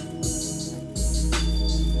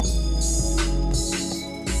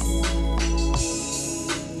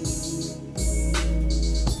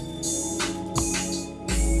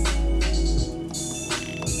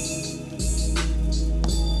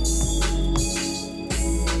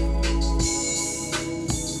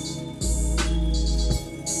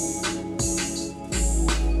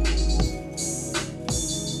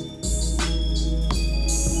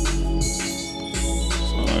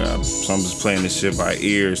 So I'm just playing this shit by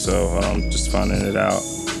ear, so I'm just finding it out.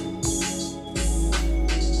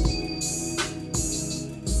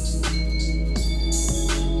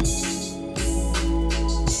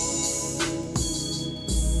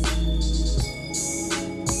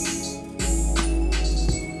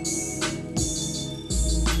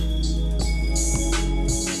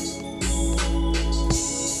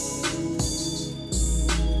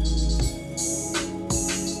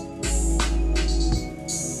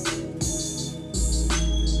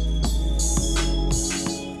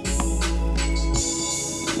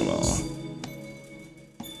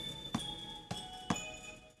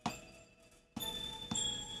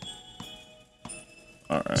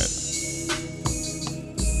 All right.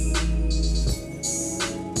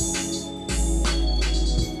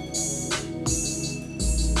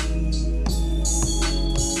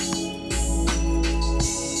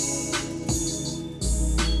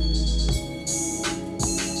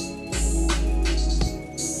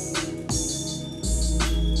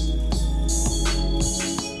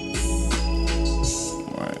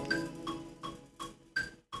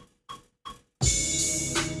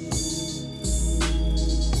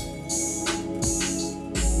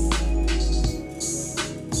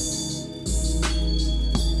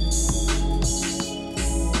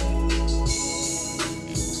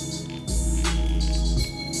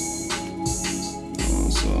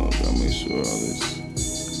 All this.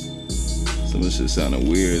 Some of this shit sounding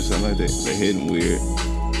weird. Sound like they're hitting weird.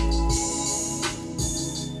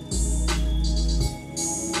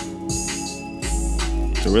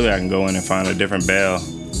 So really, I can go in and find a different bell.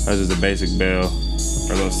 That's just a basic bell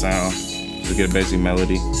or a little sound to get a basic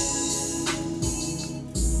melody.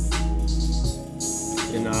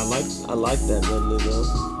 You know, I like that melody though.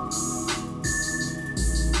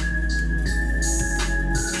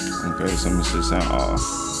 Okay, some of this shit sound off.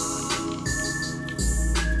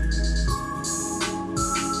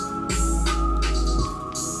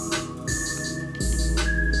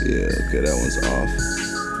 Yeah, okay, that one's off.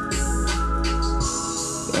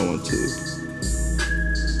 That one too.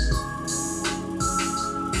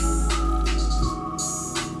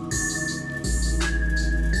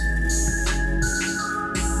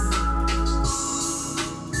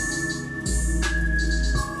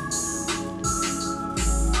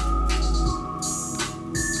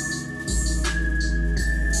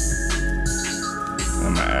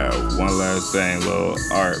 I'm gonna add one last thing, little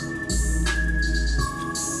art.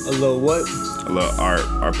 A little what? A little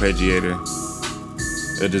arpeggiator.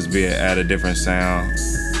 It'll just be add a different sound,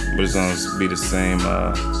 but it's gonna be the same.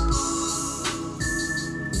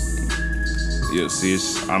 you'll see.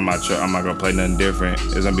 I'm not gonna play nothing different.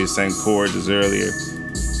 It's gonna be the same chords as earlier,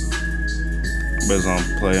 but it's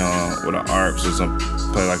gonna play on with an arp. So it's gonna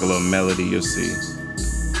play like a little melody. You'll see.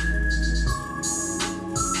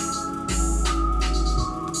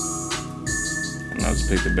 And I'll just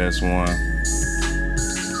pick the best one.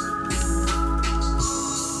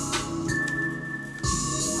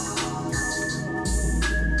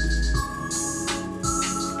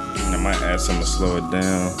 And I might add something to slow it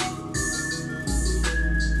down.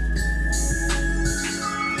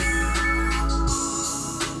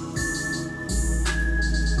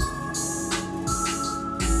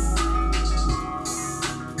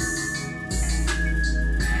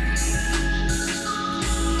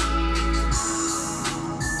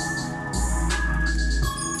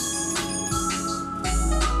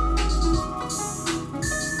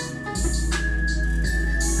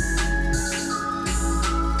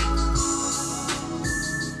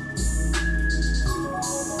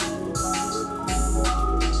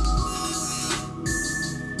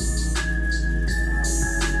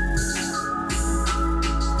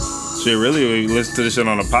 Shit, really, when you listen to this shit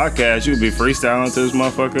on a podcast, you would be freestyling to this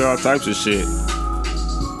motherfucker, all types of shit.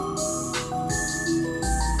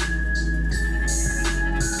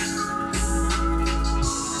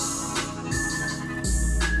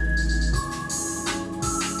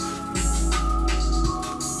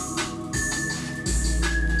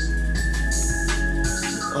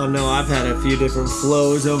 Oh no, I've had a few different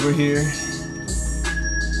flows over here.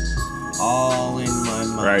 All in my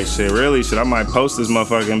mind. Right, shit, really, shit, I might post this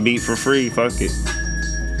motherfucking beat for free, fuck it.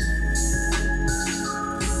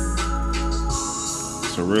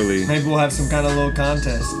 So really. Maybe we'll have some kind of little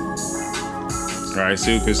contest. Alright,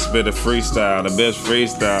 so you can spit a freestyle, the best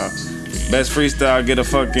freestyle. Best freestyle, get a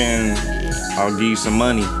fucking, I'll give you some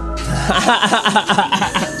money.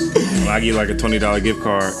 I'll give you like a $20 gift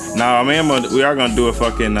card. Nah, I mean, we are gonna do a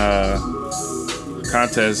fucking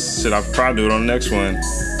contest. Shit, I'll probably do it on the next one.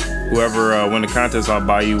 Whoever win the contest, I'll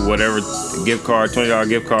buy you whatever gift card, $20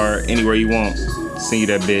 gift card, anywhere you want. Send you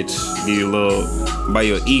that bitch. Give you a little, buy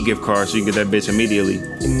you an e-gift card so you can get that bitch immediately.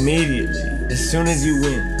 Immediately, as soon as you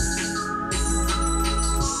win.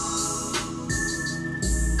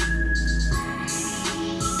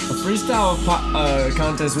 A freestyle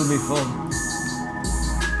contest would be fun.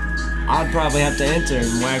 I'd probably have to enter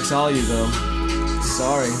and wax all you though.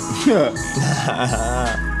 Sorry.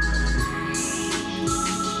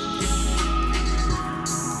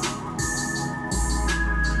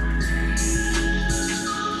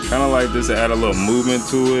 Kind of like this to add a little movement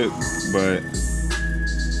to it, but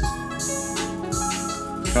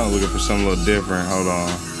kind of looking for something a little different. Hold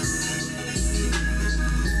on.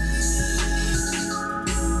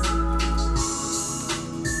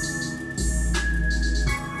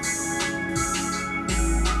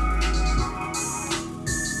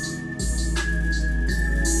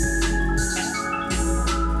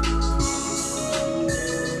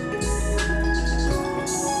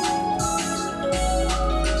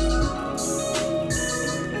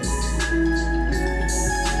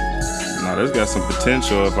 This got some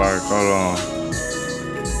potential if I hold on.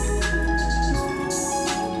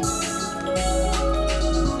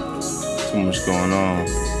 Too much going on.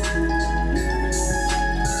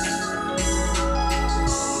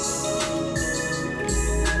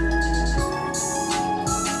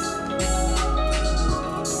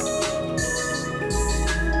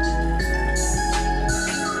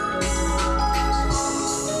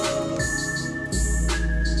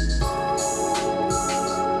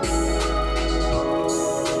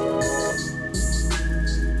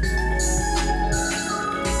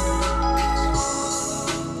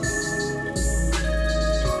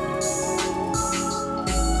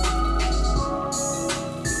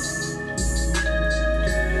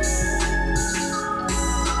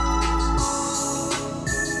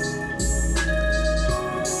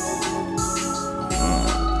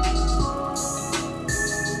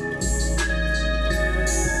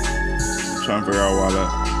 Trying to figure out why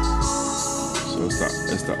that. So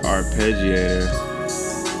it's the arpeggiator.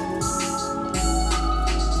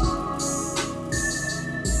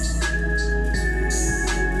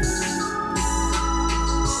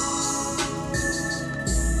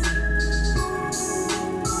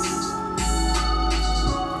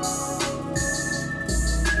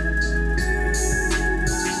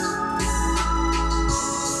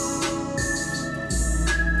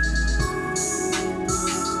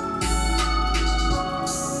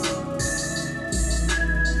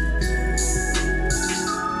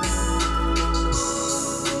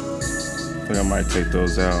 I think I might take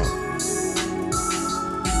those out.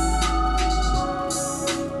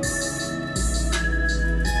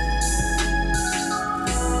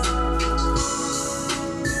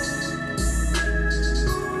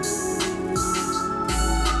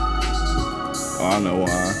 Oh, I know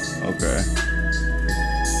why. Okay.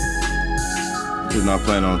 He's not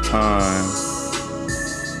playing on time.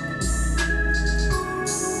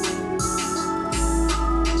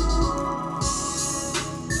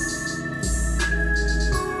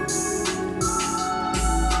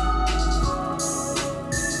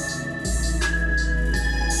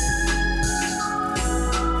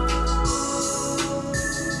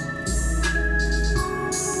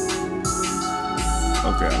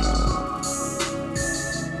 Okay, I know.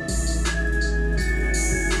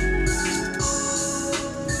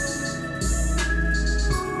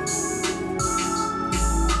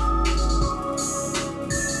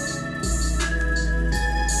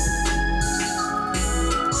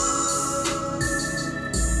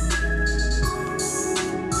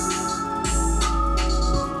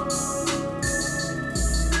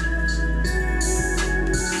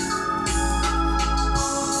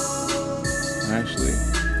 Actually,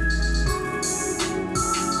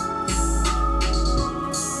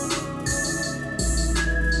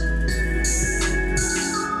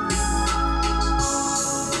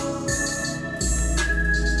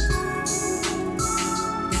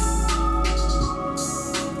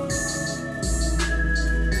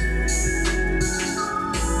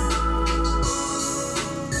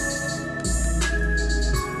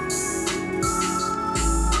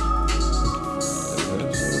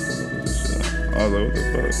 I was like, what the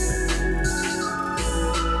fuck?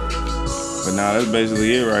 But nah, that's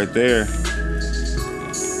basically it right there.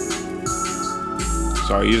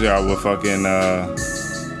 So usually I would fucking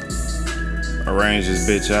arrange this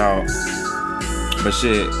bitch out. But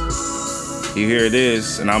shit, you hear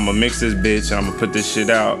this, and I'm gonna mix this bitch, and I'm gonna put this shit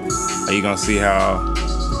out. And you gonna see how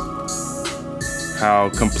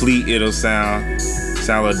complete it'll sound.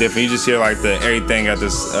 Sound a little different. You just hear like the everything at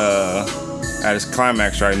its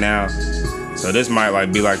climax right now. So this might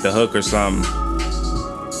like be like the hook or something.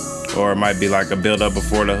 Or it might be like a build up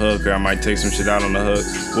before the hook, or I might take some shit out on the hook.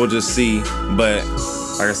 We'll just see. But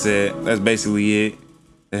like I said, that's basically it.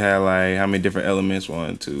 It had like how many different elements?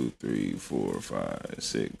 1, 2, 3, 4, 5,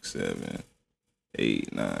 6, 7,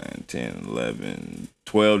 8, 9, 10, 11,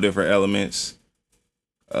 12 different elements.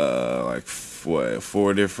 Like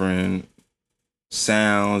four different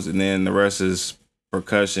sounds, and then the rest is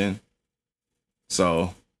percussion.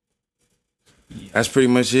 So that's pretty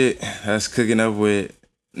much it. That's cooking up with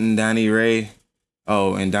Donnie Ray.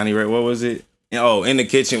 Oh, and Donnie Ray, what was it? Oh, in the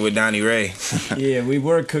kitchen with Donnie Ray. Yeah, we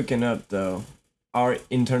were cooking up though. Our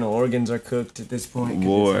internal organs are cooked at this point.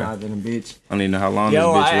 Boy, it's hot than a bitch. I don't even know how long this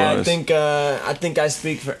bitch was. I think I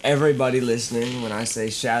speak for everybody listening when I say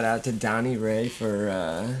shout out to Donnie Ray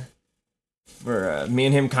for me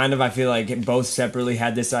and him. Kind of, I feel like both separately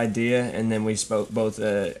had this idea, and then we both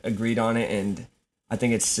agreed on it, and I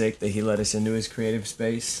think it's sick that he let us into his creative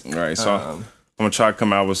space. All right, so I'm gonna try to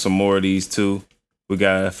come out with some more of these too. We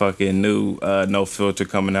got a fucking new No Filter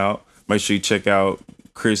coming out. Make sure you check out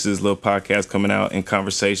Chris's little podcast coming out, In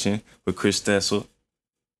Conversation with Chris Stetzel.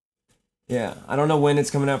 Yeah, I don't know when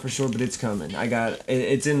it's coming out for sure, but it's coming.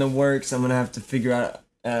 It's in the works. I'm gonna have to figure out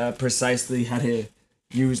precisely how to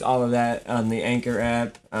use all of that on the Anchor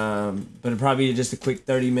app. But it'll probably be just a quick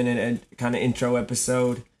 30-minute kind of intro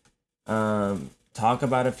episode. Talk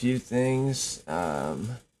about a few things.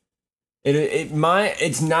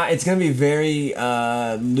 It's gonna be very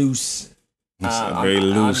loose. Very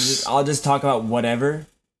loose. I'll just talk about whatever.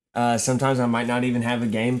 Sometimes I might not even have a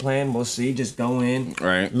game plan. We'll see. Just go in,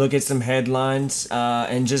 right? Look at some headlines,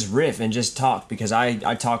 and just riff and just talk, because I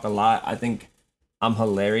talk a lot. I think I'm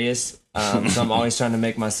hilarious. So I'm always trying to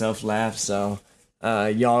make myself laugh. So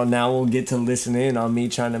y'all now will get to listen in on me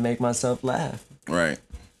trying to make myself laugh. Right.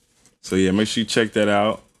 So yeah, make sure you check that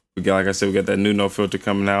out. We got, like I said, we got that new No Filter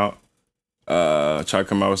coming out. Try to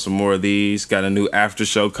come out with some more of these. Got a new after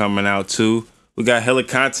show coming out too. We got hella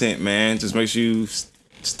content, man. Just make sure you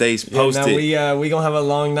stay posted. Now we gonna have a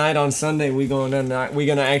long night on Sunday. We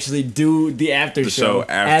gonna actually do the after show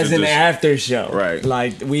as an after show. Right.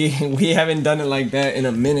 Like we haven't done it like that in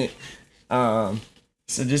a minute. So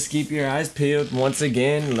just keep your eyes peeled. Once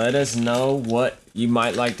again, let us know what you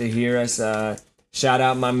might like to hear us. Shout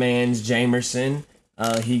out my man's Jamerson.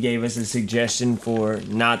 He gave us a suggestion for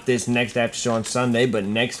not this next after show on Sunday, but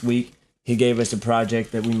next week. He gave us a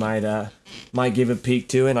project that we might give a peek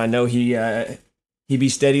to, and I know he be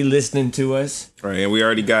steady listening to us. Right, and we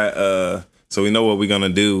already got so we know what we're gonna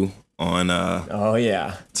do on oh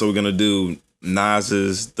yeah. So we're gonna do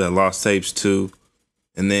Nas's The Lost Tapes 2,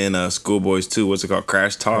 and then Schoolboys 2. What's it called?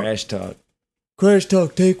 Crash Talk. Crash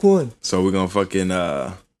Talk Take 1. So we're gonna fucking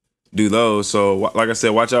do those. So like I said,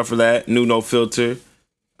 watch out for that new No Filter.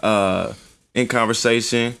 In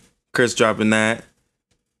Conversation. Chris dropping that.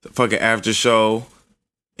 The fucking after show.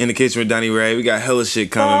 In the Kitchen with Donnie Ray. We got hella shit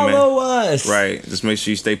coming, Follow us. Right. Just make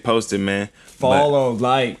sure you stay posted, man. Follow,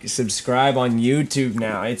 like, subscribe on YouTube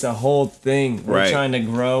now. It's a whole thing. We're trying to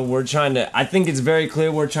grow. I think it's very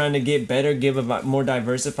clear we're trying to get better, give a more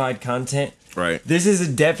diversified content. Right. This is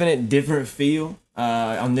a definite different feel.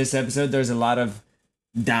 On this episode, there's a lot of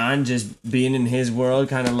Don just being in his world,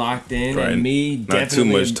 kind of locked in, and me definitely not too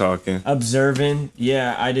much talking, observing.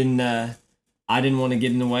 Yeah, I didn't want to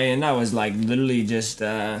get in the way, and I was like literally just.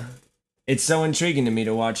 It's so intriguing to me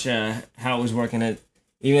to watch how it was working.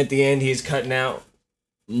 Even at the end, he's cutting out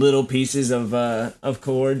little pieces of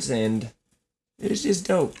chords, and it's just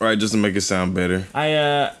dope. Right, just to make it sound better.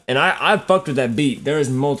 I fucked with that beat. There was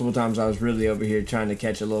multiple times I was really over here trying to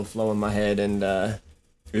catch a little flow in my head, and yeah,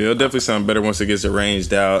 it'll definitely sound better once it gets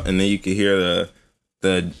arranged out, and then you can hear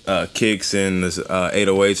the kicks and the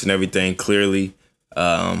 808s and everything clearly.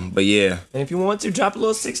 But yeah. And if you want to, drop a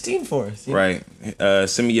little 16 for us. Right.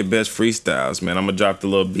 Send me your best freestyles, man. I'm gonna drop the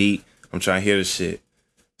little beat. I'm trying to hear the shit.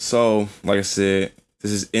 So, like I said,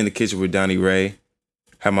 this is In the Kitchen with Donnie Ray.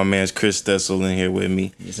 Have my man's Chris Stetzel in here with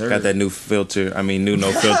me. Yes, sir. Got that new filter. New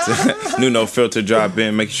no filter. New no filter drop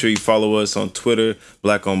in. Make sure you follow us on Twitter,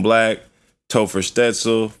 Black on Black, Topher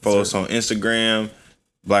Stetzel. Follow us on Instagram,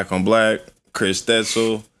 Black on Black, Chris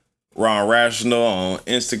Stetzel, Ron Rational on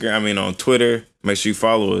Instagram. On Twitter. Make sure you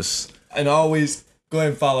follow us. And always go ahead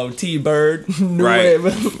and follow T-Bird Nueva.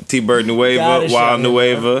 Right. T-Bird Nueva, Wild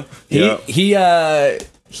Nueva.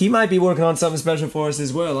 He might be working on something special for us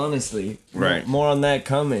as well, honestly. Right. More on that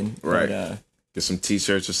coming. Right. But, get some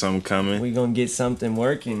t-shirts or something coming. We're going to get something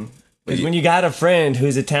working. Because when you got a friend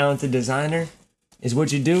who's a talented designer, is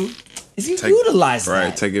what you do is you utilize that.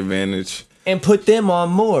 Right, take advantage. And put them on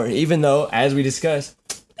more, even though, as we discussed,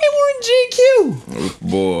 they were in GQ.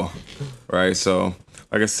 Boy. Right, so,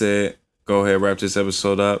 like I said, go ahead, wrap this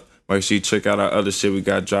episode up. Make sure you check out our other shit we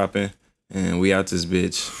got dropping. And we out this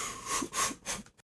bitch.